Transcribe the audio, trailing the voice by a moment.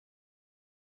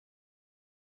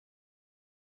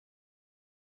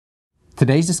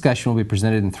Today's discussion will be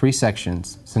presented in 3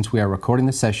 sections since we are recording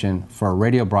the session for a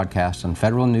radio broadcast on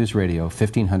Federal News Radio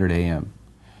 1500 AM.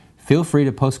 Feel free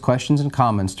to post questions and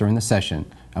comments during the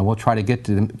session, and we'll try to get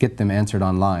them answered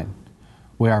online.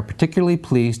 We are particularly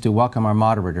pleased to welcome our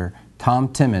moderator,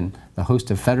 Tom Timon, the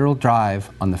host of Federal Drive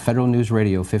on the Federal News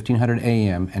Radio 1500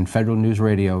 AM and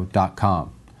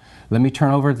federalnewsradio.com. Let me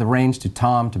turn over the reins to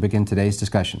Tom to begin today's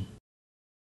discussion.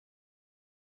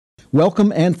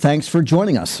 Welcome and thanks for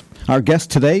joining us. Our guests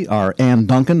today are Ann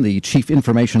Duncan, the Chief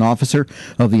Information Officer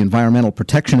of the Environmental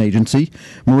Protection Agency.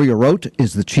 Maria Roat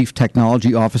is the Chief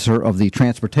Technology Officer of the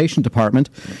Transportation Department.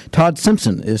 Todd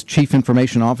Simpson is Chief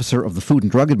Information Officer of the Food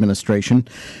and Drug Administration.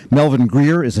 Melvin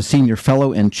Greer is a Senior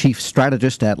Fellow and Chief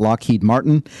Strategist at Lockheed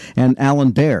Martin. And Alan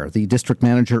Dare, the District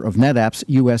Manager of NetApp's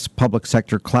U.S. Public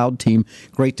Sector Cloud Team.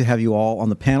 Great to have you all on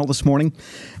the panel this morning.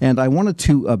 And I wanted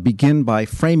to begin by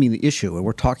framing the issue. And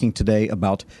we're talking today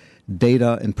about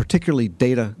data, and particularly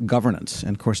data governance.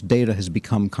 And of course, data has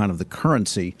become kind of the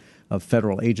currency of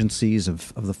federal agencies,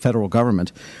 of the federal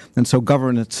government. And so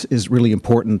governance is really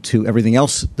important to everything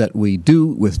else that we do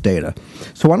with data.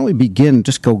 So why don't we begin,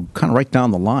 just go kind of right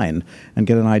down the line and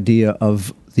get an idea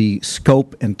of the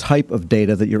scope and type of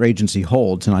data that your agency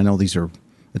holds. And I know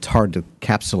it's hard to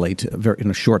encapsulate in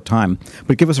a short time,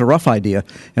 but give us a rough idea,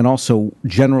 and also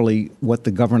generally what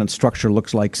the governance structure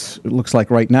looks like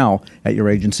right now at your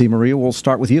agency. Maria, we'll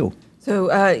start with you. So,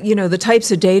 the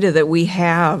types of data that we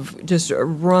have just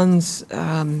runs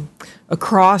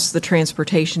across the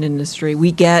transportation industry.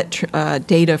 We get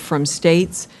data from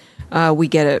states. We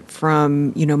get it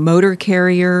from, motor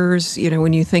carriers.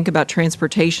 When you think about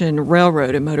transportation,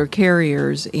 railroad and motor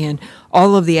carriers and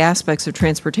all of the aspects of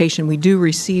transportation, we do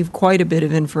receive quite a bit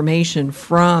of information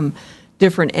from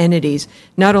different entities.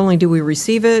 Not only do we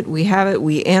receive it, we have it,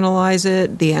 we analyze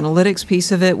it, the analytics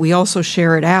piece of it, we also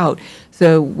share it out.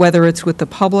 So whether it's with the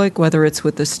public, whether it's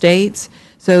with the states.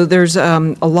 So there's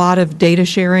a lot of data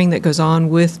sharing that goes on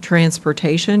with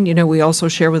transportation. We also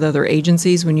share with other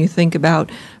agencies when you think about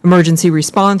emergency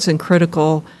response and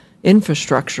critical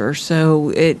infrastructure. So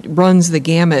it runs the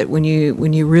gamut when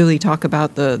you really talk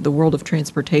about the world of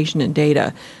transportation and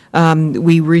data.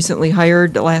 We recently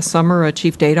hired last summer a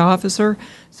chief data officer.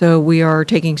 So we are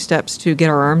taking steps to get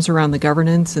our arms around the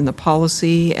governance and the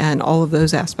policy and all of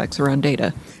those aspects around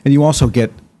data. And you also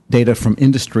get data from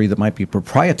industry that might be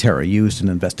proprietary, used in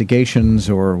investigations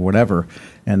or whatever.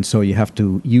 And so you have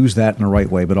to use that in the right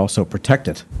way, but also protect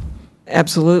it.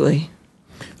 Absolutely.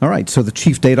 All right. So the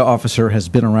chief data officer has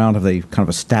been around. Have they kind of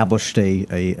established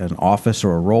an office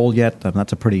or a role yet?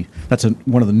 That's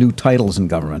one of the new titles in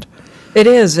government. It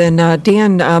is, and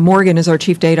Dan Morgan is our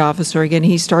Chief Data Officer. Again,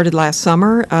 he started last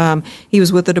summer. He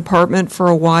was with the department for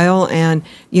a while, and,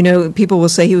 people will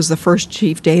say he was the first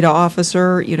Chief Data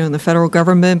Officer, in the federal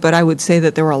government, but I would say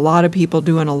that there were a lot of people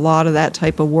doing a lot of that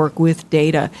type of work with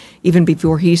data, even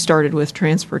before he started with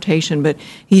transportation. But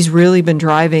he's really been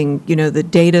driving, the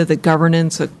data, the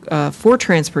governance for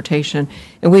transportation,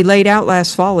 and we laid out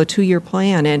last fall a 2-year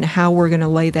plan and how we're going to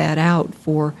lay that out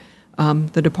for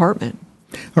the department.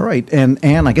 All right. And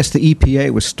Ann, I guess the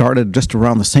EPA was started just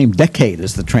around the same decade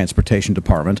as the Transportation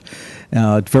Department.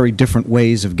 Very different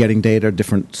ways of getting data,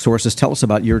 different sources. Tell us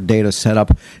about your data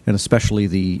setup and especially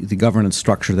the governance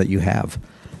structure that you have.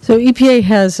 So EPA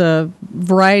has a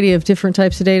variety of different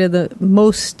types of data. The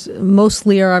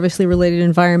mostly are obviously related to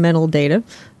environmental data.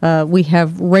 We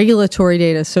have regulatory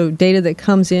data, so data that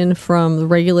comes in from the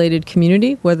regulated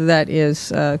community, whether that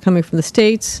is coming from the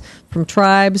states, from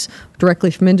tribes, directly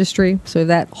from industry. So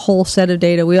that whole set of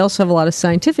data. We also have a lot of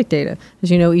scientific data. As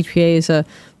you know, EPA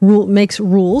makes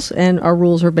rules, and our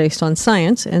rules are based on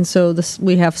science. And so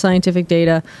we have scientific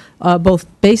data, both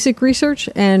basic research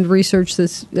and research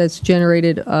that's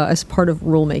generated as part of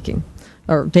rulemaking,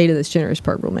 or data that's generated as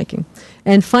part of rulemaking.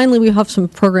 And finally, we have some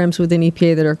programs within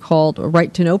EPA that are called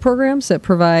Right to Know programs that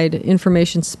provide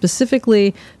information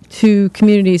specifically to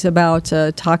communities about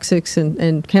toxics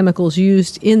and chemicals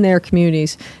used in their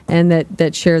communities, and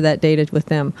that share that data with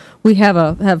them. We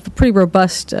have pretty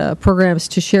robust programs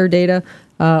to share data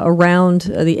around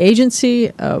the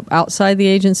agency, outside the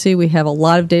agency. We have a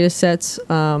lot of data sets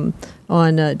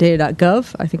on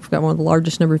data.gov. I think we've got one of the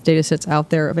largest number of data sets out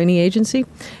there of any agency.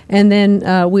 And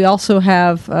then we also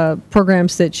have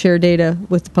programs that share data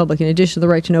with the public. In addition to the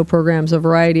Right to Know programs, a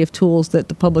variety of tools that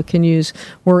the public can use.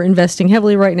 We're investing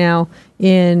heavily right now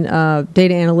in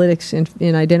data analytics,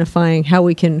 in identifying how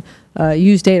we can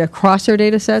use data across our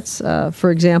data sets.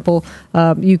 For example,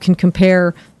 you can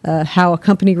compare how a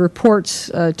company reports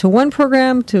to one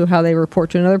program to how they report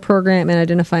to another program, and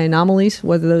identify anomalies,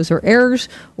 whether those are errors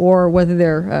or whether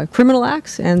they're criminal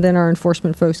acts, and then our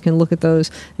enforcement folks can look at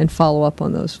those and follow up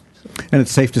on those. And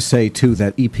it's safe to say, too,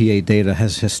 that EPA data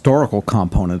has a historical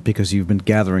component because you've been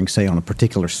gathering, say, on a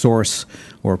particular source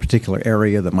or a particular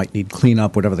area that might need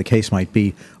cleanup, whatever the case might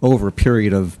be, over a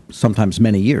period of sometimes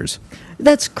many years.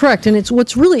 That's correct. And it's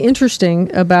what's really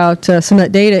interesting about some of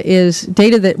that data is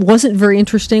data that wasn't very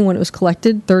interesting when it was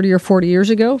collected 30 or 40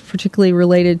 years ago, particularly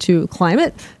related to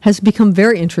climate, has become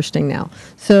very interesting now.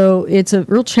 So it's a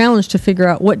real challenge to figure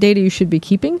out what data you should be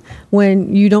keeping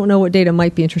when you don't know what data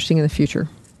might be interesting in the future.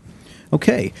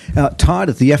 Okay. Todd,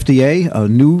 at the FDA,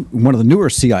 one of the newer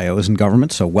CIOs in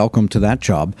government, so welcome to that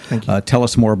job. Thank you. Tell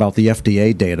us more about the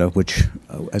FDA data, which,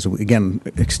 again,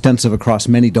 extensive across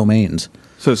many domains.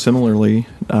 So similarly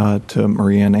to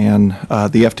Maria and Ann,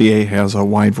 the FDA has a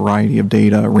wide variety of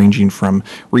data ranging from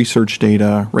research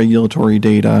data, regulatory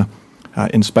data,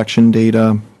 inspection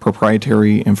data,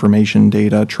 proprietary information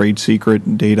data, trade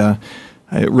secret data.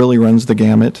 It really runs the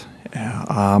gamut.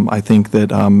 I think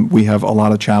that we have a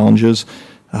lot of challenges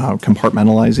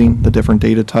compartmentalizing the different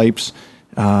data types,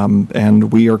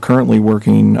 and we are currently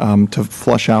working to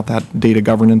flesh out that data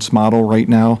governance model right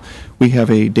now. We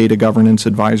have a data governance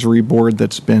advisory board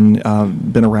that's been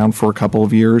around for a couple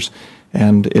of years,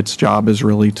 and its job is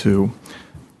really to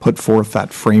put forth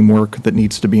that framework that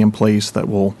needs to be in place that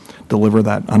will deliver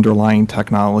that underlying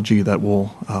technology that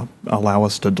will allow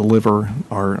us to deliver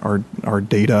our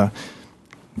data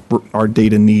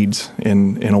needs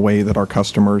in a way that our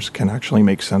customers can actually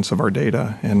make sense of our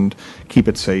data and keep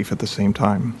it safe at the same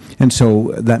time. And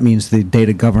so that means the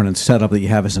data governance setup that you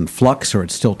have is in flux, or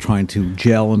it's still trying to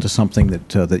gel into something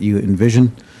that you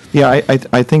envision? Yeah,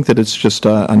 I think that it's just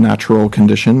a natural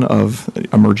condition of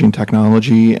emerging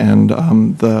technology and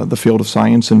the field of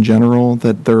science in general,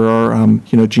 that there are,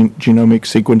 genomic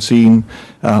sequencing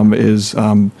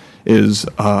is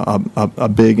a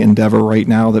big endeavor right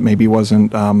now that maybe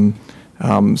wasn't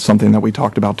something that we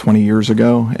talked about 20 years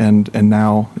ago, and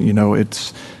now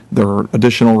there are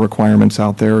additional requirements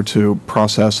out there to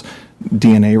process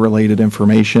DNA-related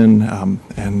information,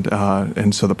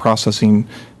 and so the processing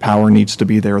power needs to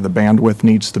be there, the bandwidth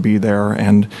needs to be there,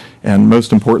 and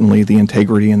most importantly, the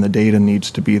integrity in the data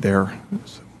needs to be there.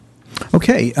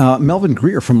 Okay, Melvin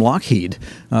Greer from Lockheed,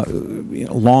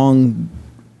 long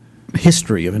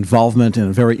history of involvement in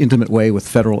a very intimate way with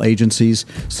federal agencies.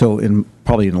 So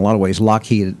probably in a lot of ways,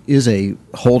 Lockheed is a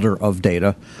holder of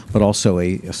data, but also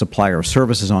a supplier of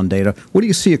services on data. What do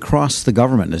you see across the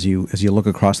government as you look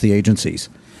across the agencies?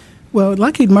 Well,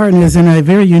 Lockheed Martin is in a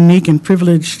very unique and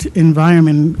privileged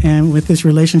environment, and with this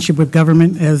relationship with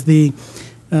government as the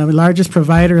largest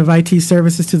provider of IT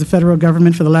services to the federal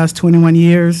government for the last 21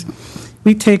 years.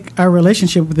 We take our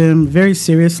relationship with them very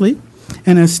seriously.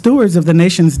 And as stewards of the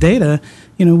nation's data,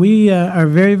 we are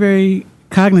very, very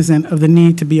cognizant of the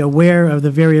need to be aware of the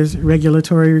various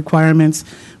regulatory requirements.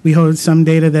 We hold some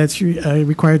data that's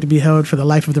required to be held for the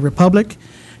life of the republic,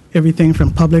 everything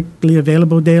from publicly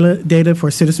available data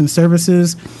for citizen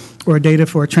services or data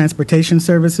for transportation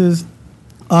services,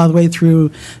 all the way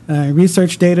through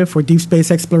research data for deep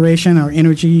space exploration or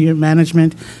energy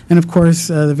management, and of course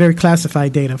the very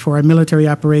classified data for our military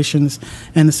operations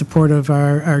and the support of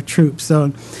our troops.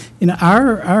 So,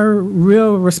 our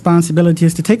real responsibility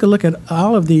is to take a look at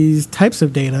all of these types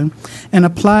of data and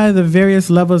apply the various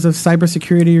levels of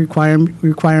cybersecurity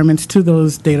requirements to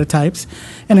those data types,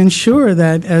 and ensure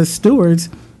that as stewards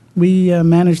we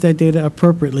manage that data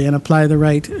appropriately and apply the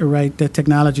right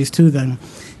technologies to them.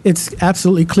 It's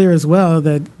absolutely clear as well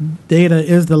that data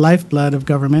is the lifeblood of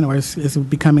government, or is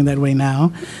becoming that way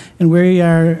now. And we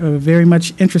are very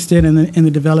much interested in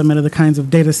the development of the kinds of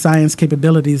data science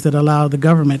capabilities that allow the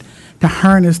government to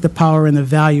harness the power and the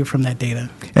value from that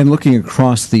data. And looking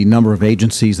across the number of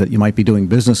agencies that you might be doing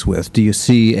business with, do you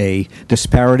see a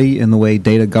disparity in the way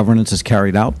data governance is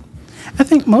carried out? I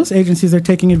think most agencies are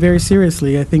taking it very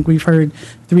seriously. I think we've heard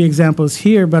 3 examples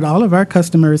here, but all of our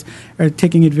customers are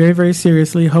taking it very, very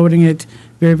seriously, holding it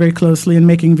very, very closely, and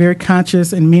making very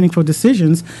conscious and meaningful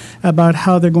decisions about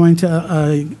how they're going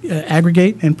to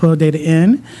aggregate and pull data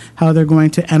in, how they're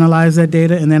going to analyze that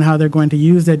data, and then how they're going to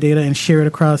use that data and share it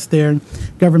across their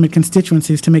government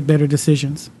constituencies to make better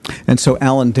decisions. And so,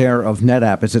 Alan Dare of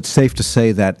NetApp, is it safe to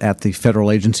say that at the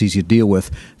federal agencies you deal with,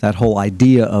 that whole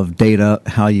idea of data,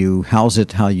 how you house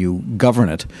it, how you govern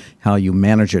it, how you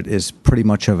manage it, is pretty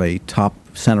much of a top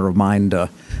center of mind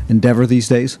endeavor these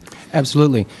days?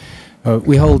 Absolutely.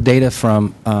 We hold data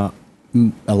from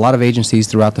a lot of agencies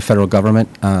throughout the federal government,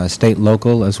 state,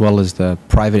 local, as well as the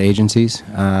private agencies.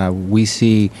 We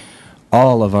see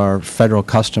all of our federal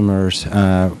customers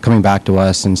coming back to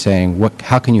us and saying,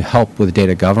 how can you help with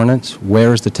data governance?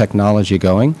 Where is the technology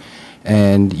going?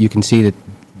 And you can see that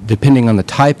depending on the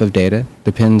type of data,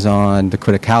 depends on the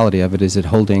criticality of it. Is it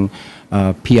holding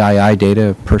PII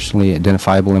data, personally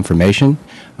identifiable information?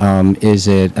 Is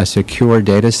it a secure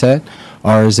data set?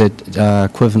 Or is it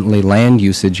equivalently land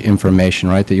usage information,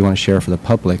 right, that you want to share for the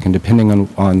public? And depending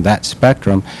on that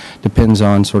spectrum, depends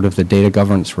on sort of the data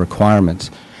governance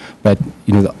requirements. But,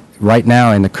 right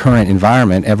now in the current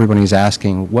environment, everybody's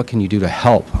asking, what can you do to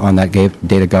help on that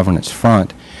data governance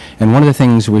front? And one of the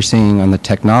things we're seeing on the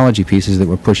technology pieces that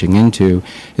we're pushing into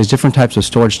is different types of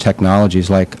storage technologies,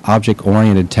 like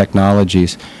object-oriented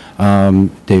technologies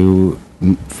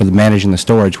for managing the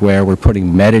storage, where we're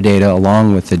putting metadata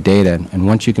along with the data. And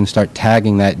once you can start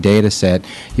tagging that data set,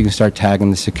 you can start tagging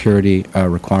the security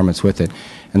requirements with it.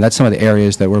 And that's some of the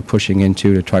areas that we're pushing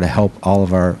into to try to help all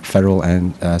of our federal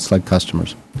and SLED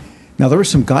customers. Now, there is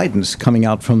some guidance coming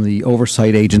out from the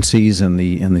oversight agencies and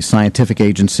the scientific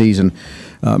agencies, and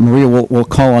Maria, we'll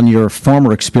call on your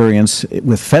former experience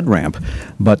with FedRAMP,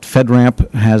 but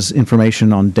FedRAMP has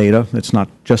information on data. It's not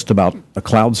just about a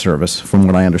cloud service, from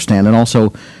what I understand, and also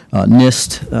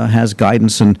NIST has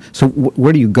guidance. And so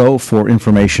where do you go for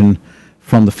information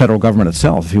from the federal government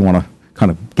itself if you want to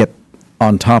kind of get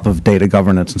on top of data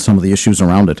governance and some of the issues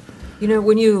around it?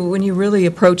 When you really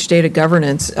approach data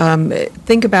governance,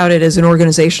 think about it as an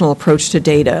organizational approach to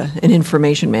data and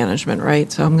information management,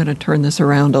 right? So I'm going to turn this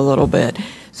around a little bit.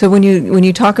 So when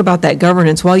you talk about that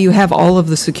governance, while you have all of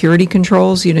the security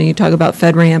controls, you talk about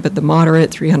FedRAMP at the moderate,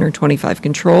 325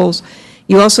 controls.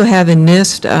 You also have in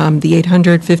NIST the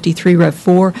 853 Rev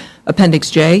 4 Appendix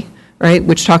J, right,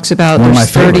 which talks about one of my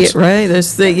 30, favorites.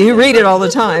 right? You read it all the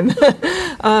time.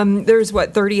 There's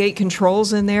 38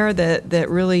 controls in there that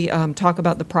really talk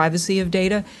about the privacy of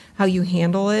data, how you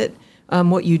handle it,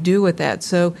 what you do with that.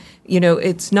 So,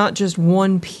 it's not just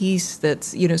one piece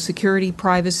that's, security,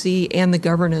 privacy, and the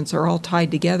governance are all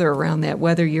tied together around that,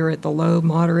 whether you're at the low,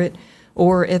 moderate,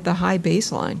 or at the high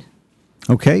baseline.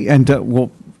 Okay, and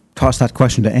we'll toss that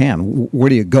question to Ann. Where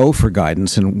do you go for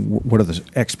guidance, and what are the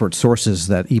expert sources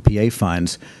that EPA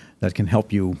finds that can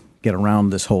help you get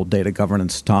around this whole data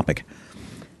governance topic?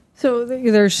 So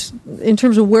there's, in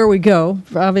terms of where we go,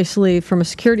 obviously from a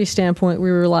security standpoint, we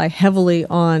rely heavily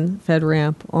on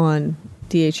FedRAMP, on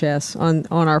DHS,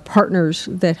 on our partners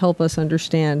that help us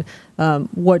understand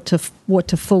what to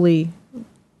fully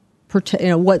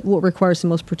protect, what requires the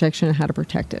most protection and how to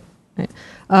protect it. Right?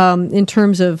 In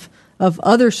terms of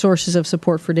other sources of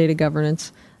support for data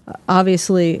governance,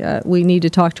 obviously we need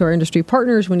to talk to our industry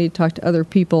partners. We need to talk to other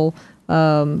people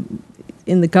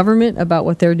in the government about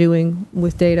what they're doing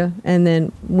with data, and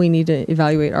then we need to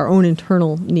evaluate our own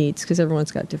internal needs, because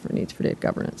everyone's got different needs for data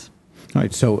governance. All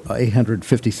right, so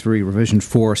 853 Revision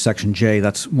 4, Section J,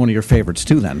 that's one of your favorites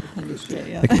too then?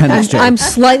 Appendix J. I'm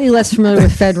slightly less familiar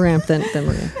with FedRAMP than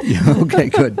Maria. Yeah, okay,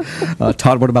 good.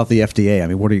 Todd, what about the FDA? I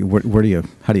mean, where do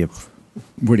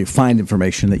you find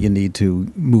information that you need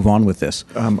to move on with this?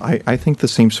 I think the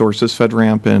same sources,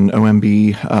 FedRAMP and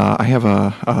OMB. I have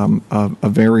a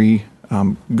very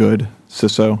good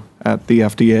CISO at the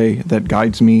FDA that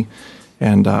guides me,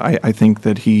 and I think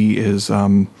that he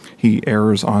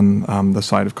errs on the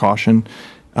side of caution.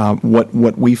 What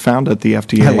we found at the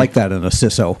FDA, I like that in a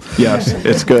CISO. Yes,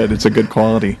 it's good. It's a good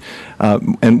quality.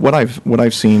 And what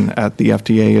I've seen at the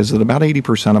FDA is that about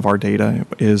 80% of our data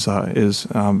is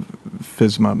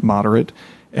FISMA moderate,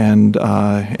 and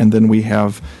then we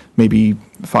have maybe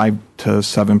 5 to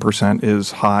 7%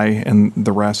 is high, and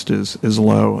the rest is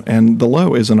low. And the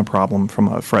low isn't a problem from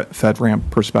a FedRAMP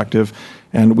perspective,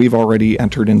 and we've already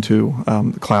entered into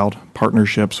cloud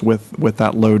partnerships with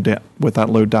that low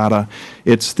data.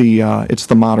 It's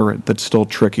the moderate that's still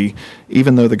tricky,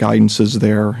 even though the guidance is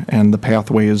there and the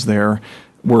pathway is there.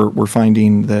 We're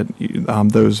finding that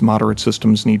those moderate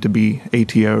systems need to be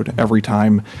ATO'd every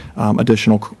time.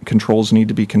 Additional controls need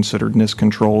to be considered, NIST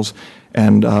controls,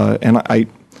 and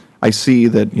I see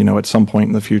that at some point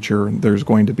in the future there's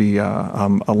going to be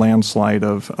a landslide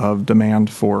of demand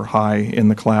for high in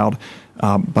the cloud,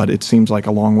 but it seems like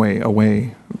a long way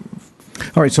away.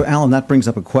 All right, so Alan, that brings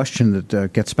up a question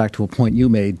that gets back to a point you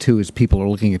made too, is people are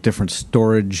looking at different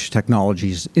storage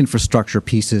technologies, infrastructure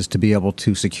pieces to be able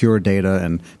to secure data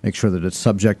and make sure that it's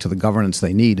subject to the governance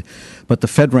they need. But the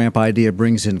FedRAMP idea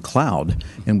brings in cloud,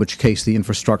 in which case the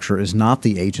infrastructure is not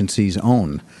the agency's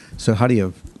own. So how do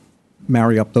you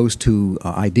marry up those two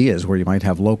ideas, where you might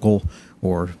have local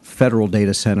or federal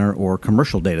data center or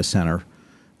commercial data center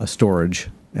storage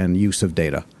and use of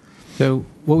data? So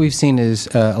what we've seen is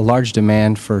a large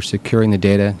demand for securing the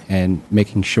data and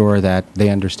making sure that they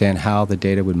understand how the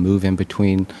data would move in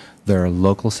between their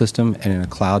local system and in a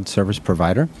cloud service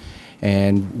provider.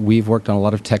 And we've worked on a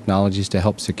lot of technologies to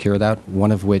help secure that,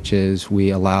 one of which is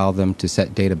we allow them to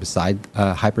set data beside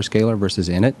hyperscaler versus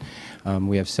in it.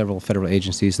 We have several federal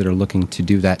agencies that are looking to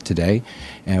do that today,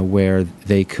 where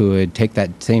they could take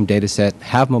that same data set,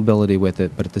 have mobility with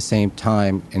it, but at the same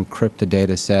time encrypt the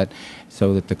data set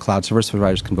so that the cloud service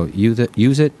providers can both use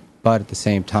it, but at the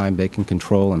same time they can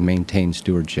control and maintain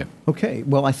stewardship. Okay,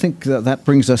 well, I think that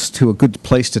brings us to a good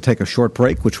place to take a short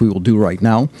break, which we will do right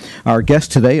now. Our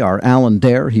guests today are Alan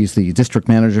Dare. He's the District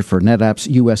Manager for NetApp's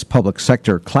U.S. Public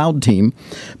Sector Cloud Team.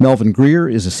 Melvin Greer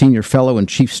is a Senior Fellow and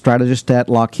Chief Strategist at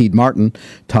Lockheed Martin.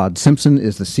 Todd Simpson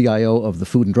is the CIO of the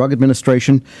Food and Drug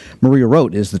Administration. Maria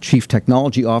Roat is the Chief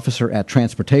Technology Officer at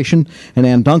Transportation. And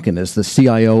Ann Duncan is the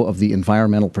CIO of the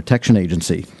Environmental Protection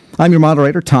Agency. I'm your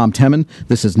moderator, Tom Temin.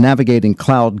 This is Navigating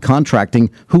Cloud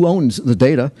Contracting, Who Owns the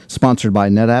Data?, sponsored by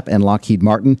NetApp and Lockheed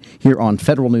Martin, here on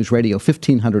Federal News Radio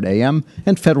 1500 AM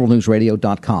and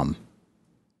federalnewsradio.com.